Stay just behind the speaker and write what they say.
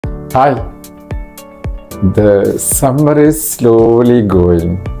Hi. The summer is slowly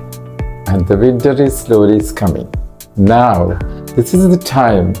going and the winter is slowly coming. Now, this is the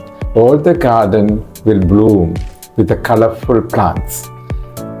time all the garden will bloom with the colorful plants.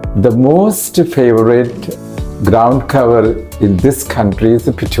 The most favorite ground cover in this country is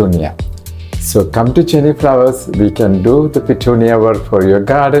the petunia. So come to Jenny Flowers, we can do the petunia work for your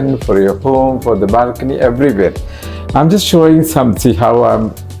garden, for your home, for the balcony, everywhere. I'm just showing see how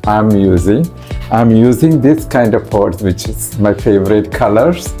I'm using this kind of pots, which is my favorite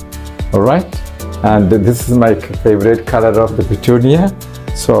colors. All right, and this is my favorite color of the petunia,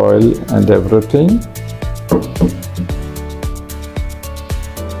 soil and everything.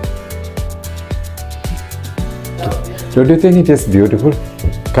 Don't you think it is beautiful?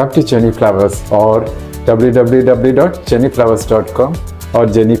 Come to Jenny Flowers or www.jennyflowers.com or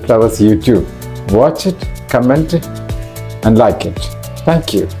Jenny Flowers YouTube. Watch it, comment it and like it.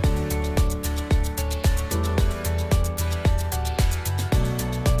 Thank you.